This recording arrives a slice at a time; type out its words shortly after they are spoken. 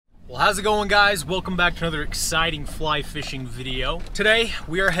Well, how's it going, guys? Welcome back to another exciting fly fishing video. Today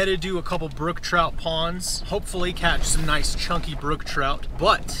we are headed to a couple brook trout ponds, hopefully catch some nice chunky brook trout.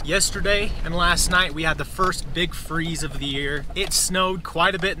 But yesterday and last night we had the first big freeze of the year. It snowed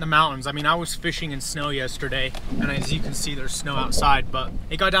quite a bit in the mountains. I mean, I was fishing in snow yesterday, and as you can see there's snow outside, but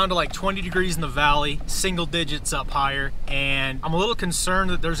it got down to like 20 degrees in the valley, single digits up higher, and I'm a little concerned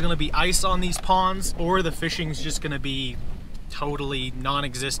that there's going to be ice on these ponds or the fishing's just going to be totally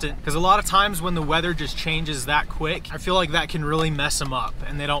non-existent, because a lot of times when the weather just changes that quick, I feel like that can really mess them up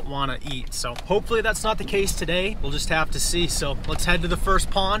and they don't want to eat. So hopefully that's not the case today. We'll just have to see. So let's head to the first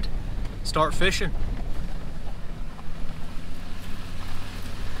pond, start fishing.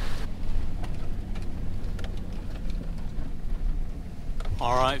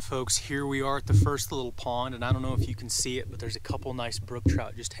 All right, folks, here we are at the first little pond, and I don't know if you can see it, but there's a couple nice brook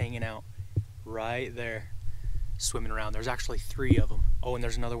trout just hanging out right there, swimming around. There's actually 3 of them. Oh, and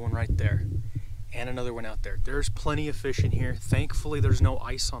there's another one right there and another one out there. There's plenty of fish in here. Thankfully there's no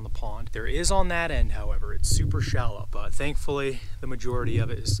ice on the pond. There is on that end, however. It's super shallow, but thankfully the majority of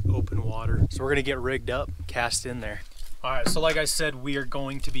it is open water. So we're gonna get rigged up, cast in there. All right, so like I said, we are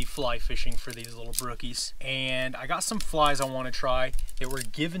going to be fly fishing for these little brookies, and I got some flies I want to try. They were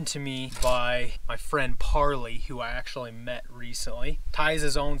given to me by my friend Parley, who I actually met recently. Ties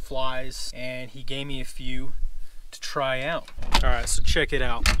his own flies, and he gave me a few to try out. All right, so check it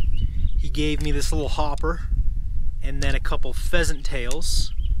out. He gave me this little hopper and then a couple pheasant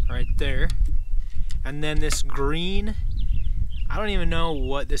tails right there, and then this green, I don't even know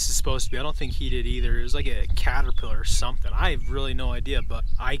what this is supposed to be. I don't think he did either. It was like a caterpillar or something. I have really no idea, but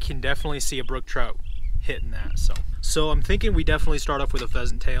I can definitely see a brook trout hitting that. So I'm thinking we definitely start off with a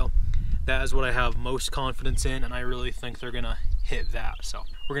pheasant tail. That is what I have most confidence in, and I really think they're gonna hit that. So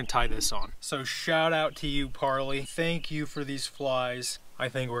we're gonna tie this on. So shout out to you, Parley. Thank you for these flies. I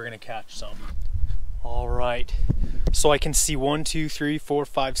think we're gonna catch some. All right, so I can see 1, 2, 3, 4,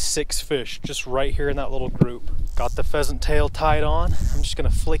 5, 6 fish just right here in that little group. Got the pheasant tail tied on. I'm just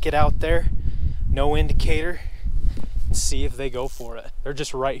gonna flick it out there, no indicator, and see if they go for it. They're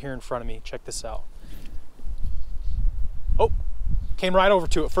just right here in front of me. Check this out. Oh, came right over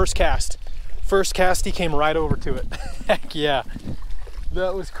to it. First cast. First cast, he came right over to it. Heck yeah,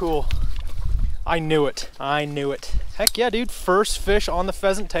 that was cool. I knew it. I knew it. Heck yeah, dude. First fish on the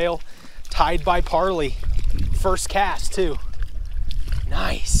pheasant tail, tied by Parley. First cast too.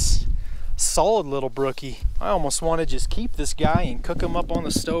 Nice. Solid little brookie. I almost want to just keep this guy and cook him up on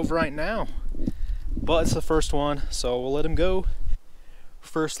the stove right now, but it's the first one, so we'll let him go.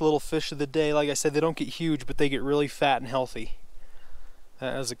 First little fish of the day. Like I said, they don't get huge, but they get really fat and healthy.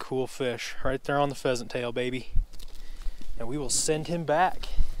 That is a cool fish right there on the pheasant tail, baby. And we will send him back.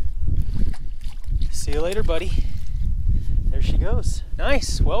 See you later, buddy. There she goes.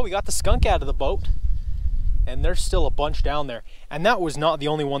 Nice. Well, we got the skunk out of the boat, and there's still a bunch down there. And that was not the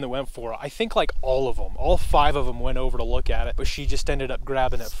only one that went for it. I think like all of them, all 5 of them went over to look at it, but she just ended up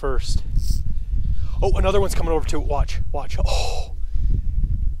grabbing it first. Oh, another one's coming over to it. Watch, watch. Oh,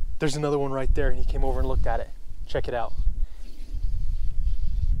 there's another one right there, and he came over and looked at it. Check it out.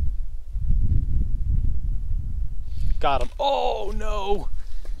 Got him. Oh, no.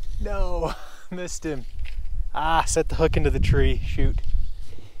 No, missed him. Ah, set the hook into the tree. Shoot.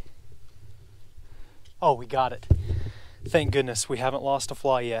 Oh, we got it. Thank goodness we haven't lost a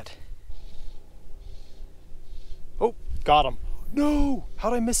fly yet. Oh, got him. No,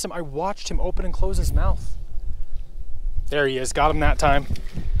 how'd I miss him? I watched him open and close his mouth. There he is. Got him that time.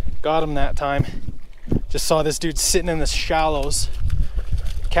 Got him that time. Just saw this dude sitting in the shallows.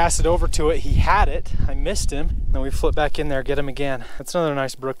 Cast it over to it. He had it. I missed him. Then we flip back in there, get him again. That's another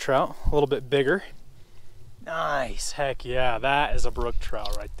nice brook trout. A little bit bigger. Nice. Heck yeah, that is a brook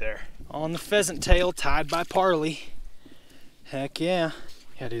trout right there. On the pheasant tail, tied by Parley. Heck yeah.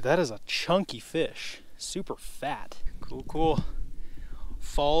 Yeah, dude, that is a chunky fish. Super fat. Cool, cool.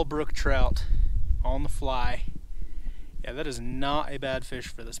 Fall brook trout on the fly. Yeah, that is not a bad fish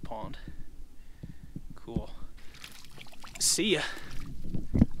for this pond. Cool. See ya.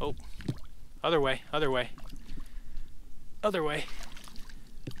 Oh, other way, other way, other way.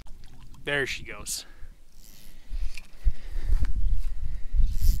 There she goes.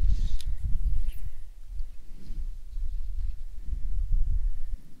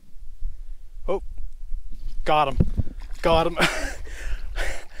 Oh, got him, got him.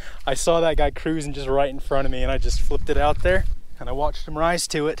 I saw that guy cruising just right in front of me, and I just flipped it out there, and I watched him rise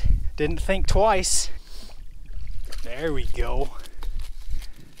to it. Didn't think twice. There we go.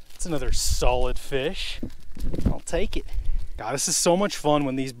 That's another solid fish. I'll take it. God, this is so much fun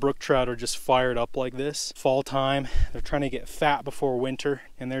when these brook trout are just fired up like this. Fall time, they're trying to get fat before winter,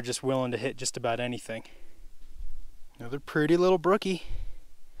 and they're just willing to hit just about anything. Another pretty little brookie.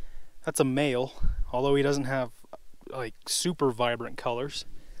 That's a male, although he doesn't have like super vibrant colors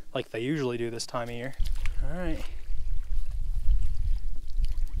like they usually do this time of year. All right.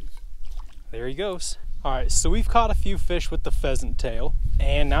 There he goes. All right, so we've caught a few fish with the pheasant tail,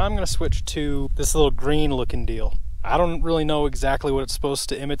 and now I'm gonna switch to this little green looking deal. I don't really know exactly what it's supposed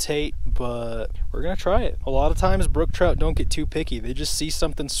to imitate, but we're gonna try it. A lot of times brook trout don't get too picky. They just see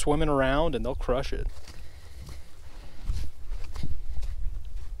something swimming around and they'll crush it.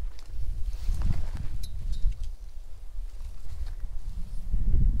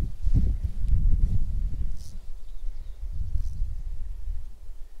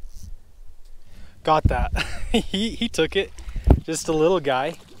 Got that. he took it. Just a little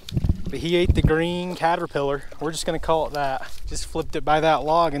guy. But he ate the green caterpillar. We're just gonna call it that. Just flipped it by that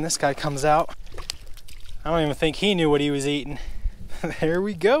log and this guy comes out. I don't even think he knew what he was eating. There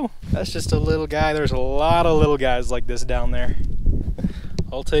we go. That's just a little guy. There's a lot of little guys like this down there.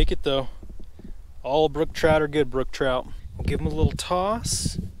 I'll take it though. All brook trout are good brook trout. We'll give him a little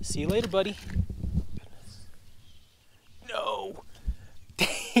toss. See you later, buddy. No!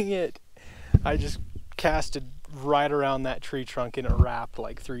 Dang it! I just casted right around that tree trunk and it wrapped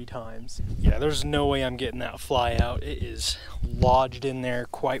like 3 times. Yeah, there's no way I'm getting that fly out. It is lodged in there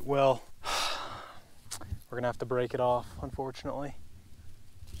quite well. We're gonna have to break it off, unfortunately.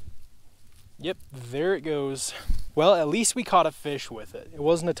 Yep, there it goes. Well, at least we caught a fish with it. It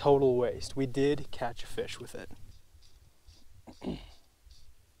wasn't a total waste. We did catch a fish with it.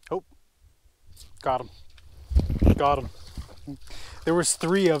 Oh, got him. Got him. There was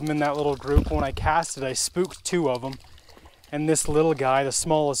 3 of them in that little group. When I cast it, I spooked 2 of them. And this little guy, the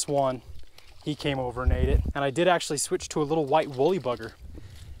smallest one, he came over and ate it. And I did actually switch to a little white woolly bugger.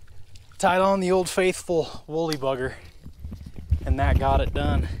 Tied on the old faithful woolly bugger. And that got it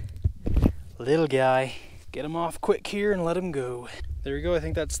done. Little guy. Get him off quick here and let him go. There we go. I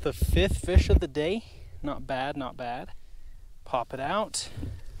think that's the 5th fish of the day. Not bad, not bad. Pop it out.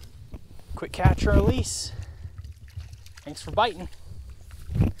 Quick catch or release. Thanks for biting.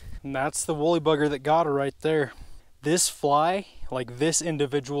 And that's the woolly bugger that got her right there. This fly, like this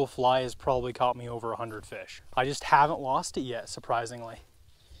individual fly, has probably caught me over 100 fish. I just haven't lost it yet, surprisingly.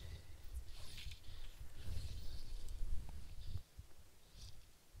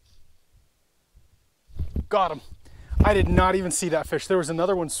 Got him. I did not even see that fish. There was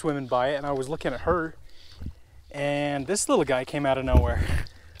another one swimming by it and I was looking at her and this little guy came out of nowhere.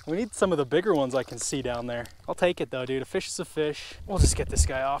 We need some of the bigger ones I can see down there. I'll take it though, dude. A fish is a fish. We'll just get this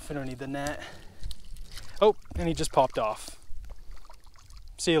guy off. We don't need the net. Oh, and he just popped off.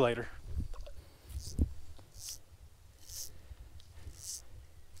 See you later.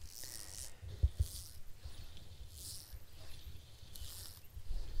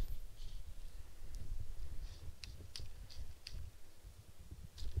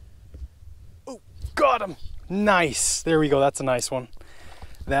 Oh, got him. Nice. There we go. That's a nice one.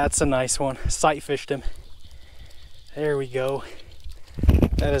 That's a nice one. Sight fished him. There we go.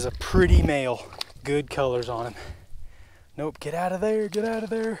 That is a pretty male. Good colors on him. Nope, get out of there, get out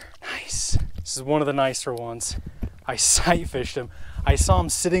of there. Nice. This is one of the nicer ones. I sight fished him. I saw him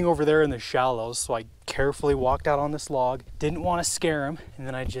sitting over there in the shallows, so I carefully walked out on this log. Didn't want to scare him, and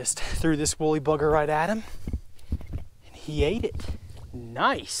then I just threw this woolly bugger right at him, and he ate it.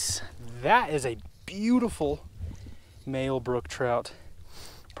 Nice. That is a beautiful male brook trout.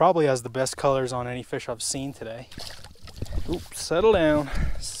 Probably has the best colors on any fish I've seen today. Oops, settle down,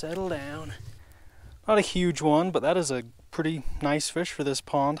 settle down. Not a huge one, but that is a pretty nice fish for this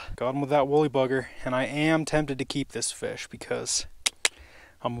pond. Got him with that woolly bugger, and I am tempted to keep this fish because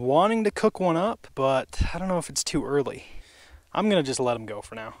I'm wanting to cook one up, but I don't know if it's too early. I'm gonna just let him go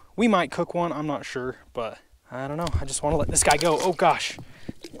for now. We might cook one, I'm not sure, but I don't know. I just want to let this guy go. Oh gosh.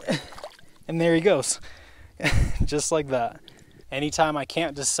 And there he goes. Just like that. Anytime I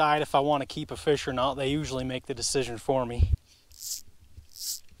can't decide if I want to keep a fish or not, they usually make the decision for me.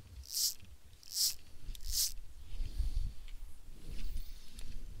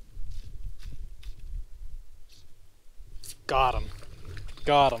 Got him.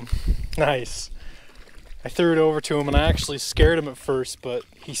 Got him. Nice. I threw it over to him and I actually scared him at first, but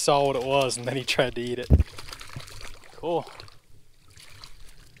he saw what it was and then he tried to eat it. Cool.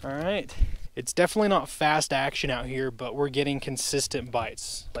 All right. It's definitely not fast action out here, but we're getting consistent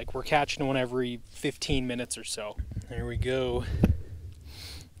bites. Like we're catching one every 15 minutes or so. There we go.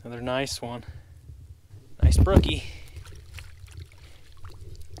 Another nice one. Nice brookie.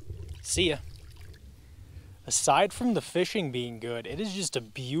 See ya. aside from the fishing being good, it is just a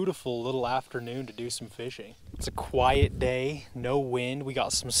beautiful little afternoon to do some fishing. It's a quiet day, no wind. We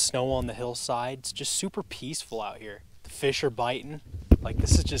got some snow on the hillside. It's just super peaceful out here. The fish are biting. Like,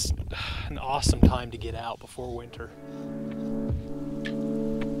 this is just an awesome time to get out before winter.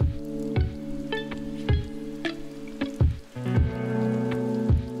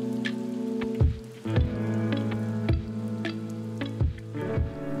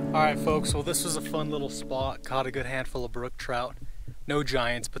 Alright folks, well this was a fun little spot. Caught a good handful of brook trout. No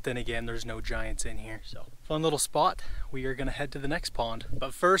giants, but then again there's no giants in here. So fun little spot. We are gonna head to the next pond.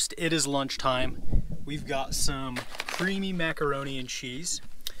 But first, it is lunchtime. We've got some creamy macaroni and cheese.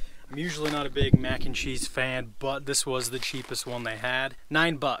 I'm usually not a big mac and cheese fan, but this was the cheapest one they had.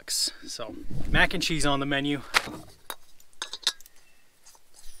 $9. So mac and cheese on the menu.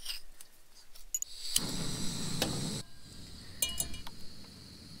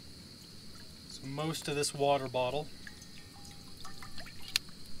 Most of this water bottle.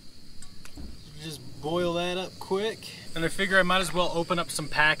 Just boil that up quick. And I figure I might as well open up some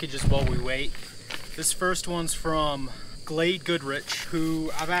packages while we wait. This first one's from Glade Goodrich, who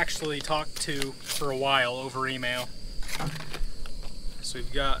I've actually talked to for a while over email. So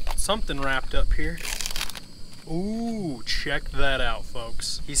we've got something wrapped up here. Ooh, check that out,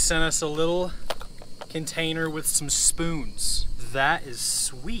 folks. He sent us a little container with some spoons. That is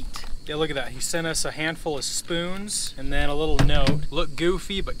sweet. Yeah, look at that. He sent us a handful of spoons and then a little note. Look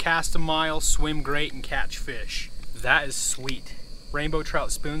goofy, but cast a mile, swim great, and catch fish. That is sweet. Rainbow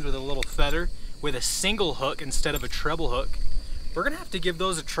trout spoons with a little feather with a single hook instead of a treble hook. We're gonna have to give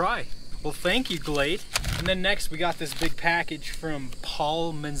those a try. Well, thank you, Glade. And then next we got this big package from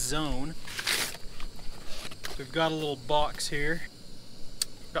Paul Manzone. We've got a little box here.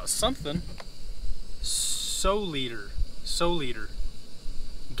 Got something. Soliter.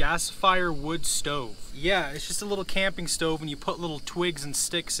 Gasifier wood stove. Yeah, it's just a little camping stove and you put little twigs and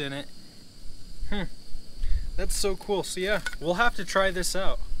sticks in it. That's so cool. So yeah, we'll have to try this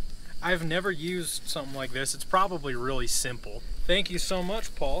out. I've never used something like this. It's probably really simple. Thank you so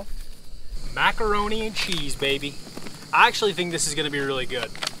much, Paul. Macaroni and cheese, baby. I actually think this is gonna be really good.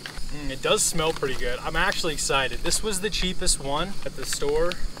 It does smell pretty good. I'm actually excited. This was the cheapest one at the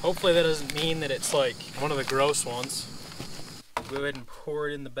store. Hopefully that doesn't mean that it's like one of the gross ones. Go ahead and pour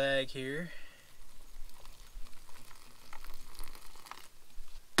it in the bag here.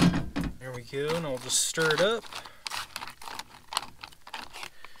 There we go, and I'll just stir it up.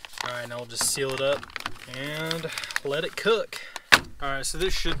 Alright, now I'll just seal it up and let it cook. Alright, so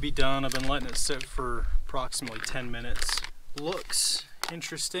this should be done. I've been letting it sit for approximately 10 minutes. Looks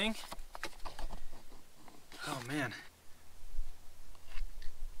interesting. Oh man.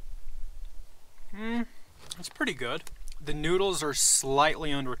 It's pretty good. The noodles are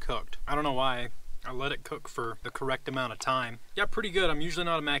slightly undercooked. I don't know why. I let it cook for the correct amount of time. Yeah, pretty good. I'm usually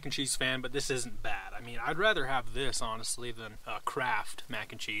not a mac and cheese fan, but this isn't bad. I mean, I'd rather have this, honestly, than Kraft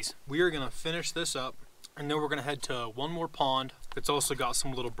mac and cheese. We are gonna finish this up, and then we're gonna head to one more pond. It's also got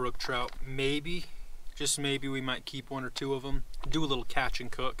some little brook trout. Maybe, just maybe, we might keep one or two of them. Do a little catch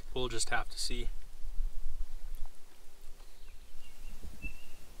and cook. We'll just have to see.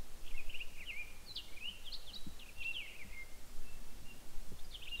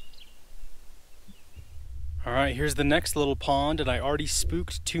 Alright, here's the next little pond, and I already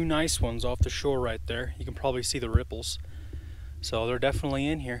spooked two nice ones off the shore right there. You can probably see the ripples. So they're definitely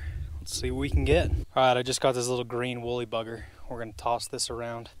in here. Let's see what we can get. Alright, I just got this little green woolly bugger. We're going to toss this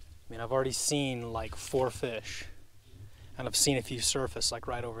around. I mean, I've already seen like 4 fish. And I've seen a few surface, like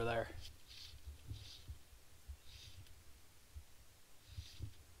right over there.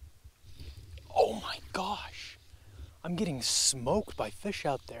 Oh my gosh! I'm getting smoked by fish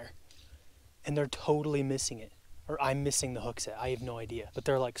out there. And they're totally missing it. Or I'm missing the hook set. I have no idea. But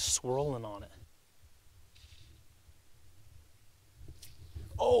they're like swirling on it.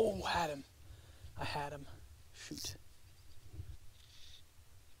 Oh, had him. I had him. Shoot.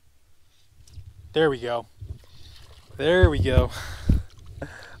 There we go. There we go.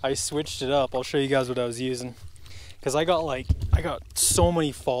 I switched it up. I'll show you guys what I was using. Because I got so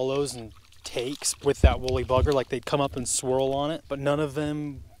many follows and takes with that woolly bugger. Like they'd come up and swirl on it. But none of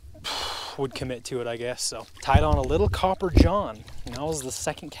them would commit to it, I guess. So tied on a little copper john, and that was the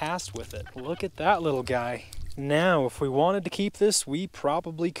second cast with it. Look at that little guy. Now if we wanted to keep this, we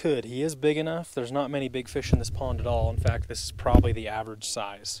probably could. He is big enough. There's not many big fish in this pond at all. In fact, this is probably the average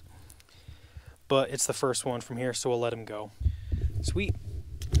size, but it's the first one from here, so we'll let him go. Sweet.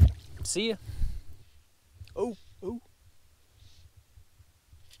 See ya. Oh,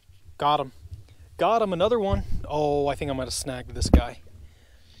 got him. Another one. Oh, I think I might have snagged this guy.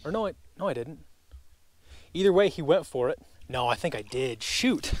 Or no, I didn't. Either way, he went for it. No, I think I did.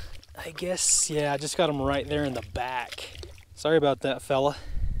 Shoot. I guess, yeah, I just got him right there in the back. Sorry about that, fella.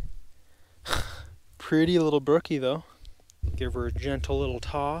 Pretty little brookie, though. Give her a gentle little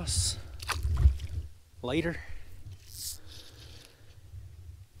toss. Later.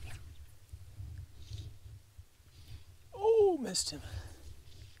 Oh, missed him.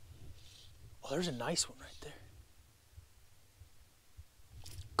 Oh, there's a nice one right there.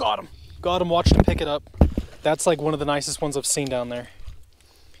 Got him. Got him, watched him pick it up. That's like one of the nicest ones I've seen down there.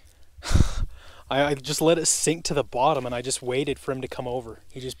 I just let it sink to the bottom and I just waited for him to come over.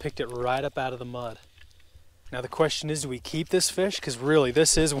 He just picked it right up out of the mud. Now the question is, do we keep this fish? Because really,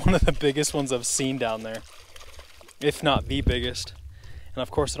 this is one of the biggest ones I've seen down there. If not the biggest. And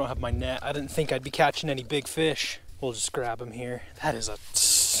of course I don't have my net. I didn't think I'd be catching any big fish. We'll just grab him here. That is a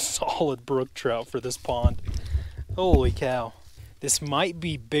solid brook trout for this pond. Holy cow. This might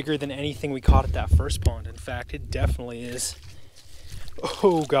be bigger than anything we caught at that first pond. In fact, it definitely is.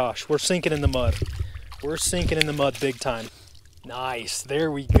 Oh gosh, we're sinking in the mud. We're sinking in the mud big time. Nice,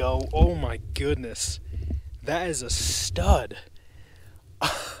 there we go. Oh my goodness. That is a stud.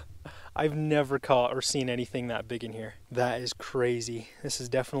 I've never caught or seen anything that big in here. That is crazy. This is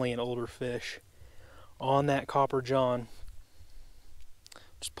definitely an older fish. On that copper john.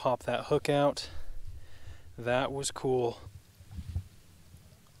 Just pop that hook out. That was cool.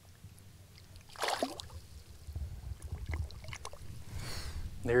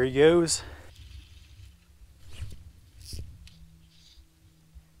 There he goes.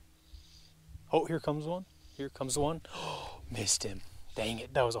 Oh, here comes one. Here comes one. Oh, missed him. Dang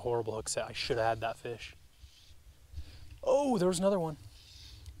it, that was a horrible hook set. I should have had that fish. Oh, there was another one.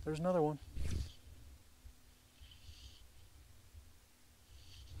 There's another one.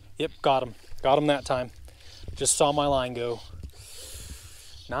 Yep, got him. Got him that time. Just saw my line go.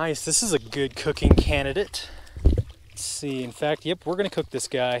 Nice, this is a good cooking candidate. Let's see, in fact, yep, we're gonna cook this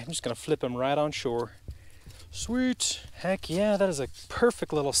guy. I'm just gonna flip him right on shore. Sweet. Heck yeah, that is a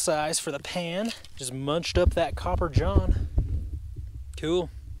perfect little size for the pan. Just munched up that copper john. Cool.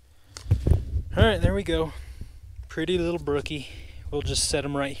 All right, there we go. Pretty little brookie. We'll just set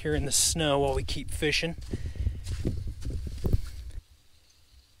him right here in the snow while we keep fishing.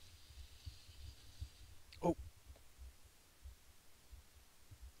 Oh.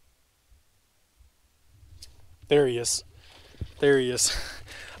 There he is. There he is.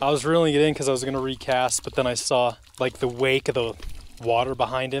 I was reeling it in because I was going to recast, but then I saw like the wake of the water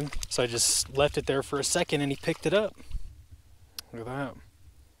behind him. So I just left it there for a second and he picked it up. Look at that.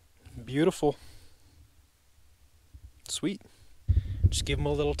 Beautiful. Sweet. Just give him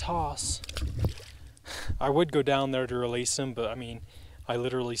a little toss. I would go down there to release him, but I mean, I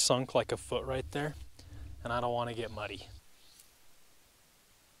literally sunk like a foot right there and I don't want to get muddy.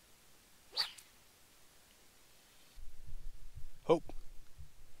 Hope.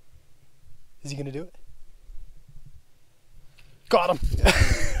 Is he gonna do it? Got him!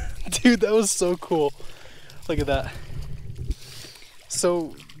 Dude, that was so cool. Look at that.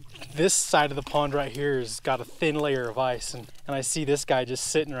 So this side of the pond right here has got a thin layer of ice and I see this guy just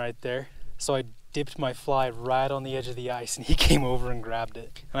sitting right there. So I dipped my fly right on the edge of the ice and he came over and grabbed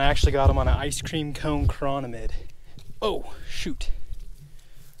it. And I actually got him on an ice cream cone chronomid. Oh, shoot.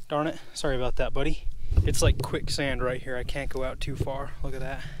 Darn it. Sorry about that, buddy. It's like quicksand right here. I can't go out too far. Look at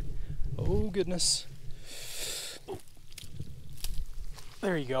that. Oh goodness.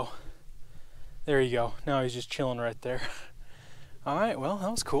 There you go. There you go. Now he's just chilling right there. All right, well,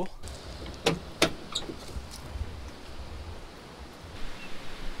 that was cool.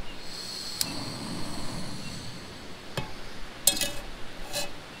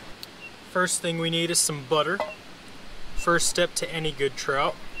 First thing we need is some butter. First step to any good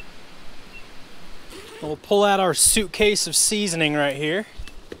trout. We'll pull out our suitcase of seasoning right here.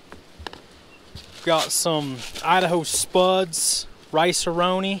 Got some Idaho spuds,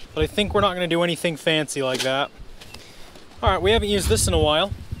 rice-a-roni, but I think we're not gonna do anything fancy like that. All right, we haven't used this in a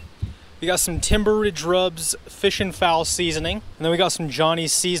while. We got some Timber Ridge Rubs fish and fowl seasoning, and then we got some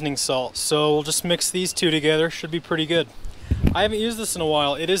Johnny's seasoning salt. So we'll just mix these two together, should be pretty good. I haven't used this in a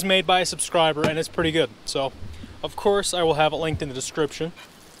while. It is made by a subscriber and it's pretty good. So, of course, I will have it linked in the description.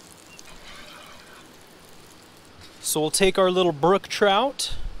 So we'll take our little brook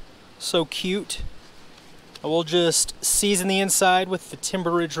trout, so cute. We'll just season the inside with the Timber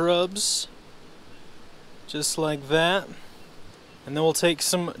Ridge Rubs, just like that. And then we'll take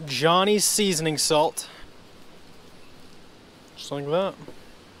some Johnny's seasoning salt, just like that.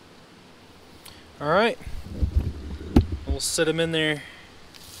 All right, we'll set them in there.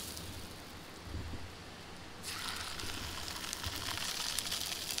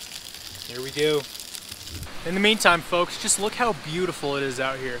 There we go. In the meantime, folks, just look how beautiful it is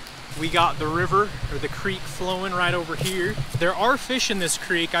out here. We got the river, or the creek, flowing right over here. There are fish in this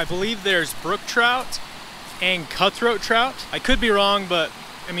creek. I believe there's brook trout and cutthroat trout. I could be wrong, but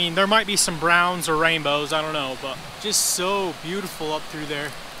I mean, there might be some browns or rainbows, I don't know, but just so beautiful up through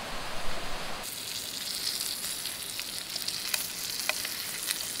there.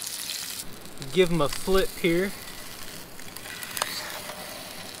 Give them a flip here.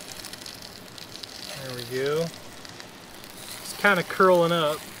 There we go. It's kind of curling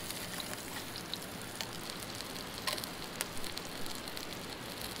up.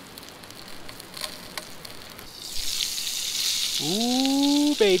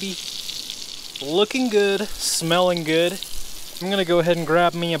 Ooh, baby. Looking good, smelling good. I'm gonna go ahead and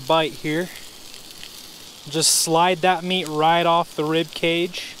grab me a bite here. Just slide that meat right off the rib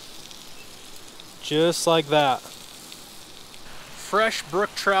cage. Just like that. Fresh brook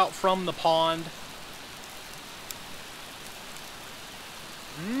trout from the pond.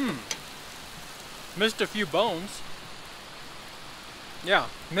 Missed a few bones. Yeah,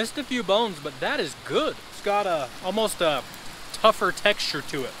 missed a few bones, but that is good. It's got almost a tougher texture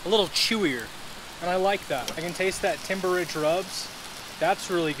to it, a little chewier, and I like that. I can taste that Timber Ridge rubs.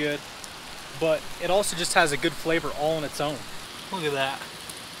 That's really good, but it also just has a good flavor all on its own. Look at that.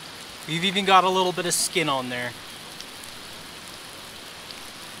 We've even got a little bit of skin on there.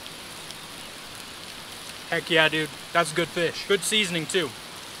 Heck yeah, dude. That's good fish. Good seasoning too.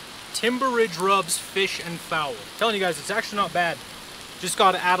 Timber Ridge Rubs Fish and Fowl. I'm telling you guys, it's actually not bad. Just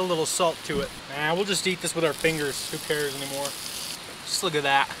got to add a little salt to it. Nah, we'll just eat this with our fingers. Who cares anymore? Just look at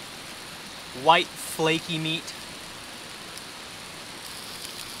that. White, flaky meat.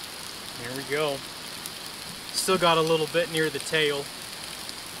 There we go. Still got a little bit near the tail.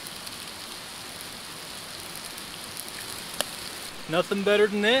 Nothing better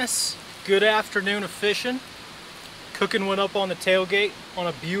than this. Good afternoon of fishing. Cooking one up on the tailgate on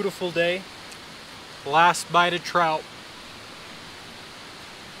a beautiful day. Last bite of trout.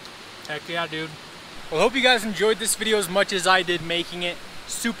 Heck yeah, dude. Well, I hope you guys enjoyed this video as much as I did making it.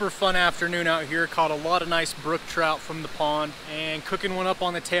 Super fun afternoon out here. Caught a lot of nice brook trout from the pond, and cooking one up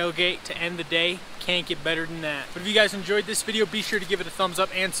on the tailgate to end the day. Can't get better than that. But if you guys enjoyed this video, be sure to give it a thumbs up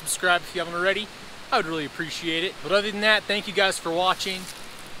and subscribe if you haven't already. I would really appreciate it. But other than that, thank you guys for watching,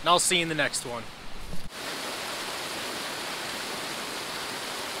 and I'll see you in the next one.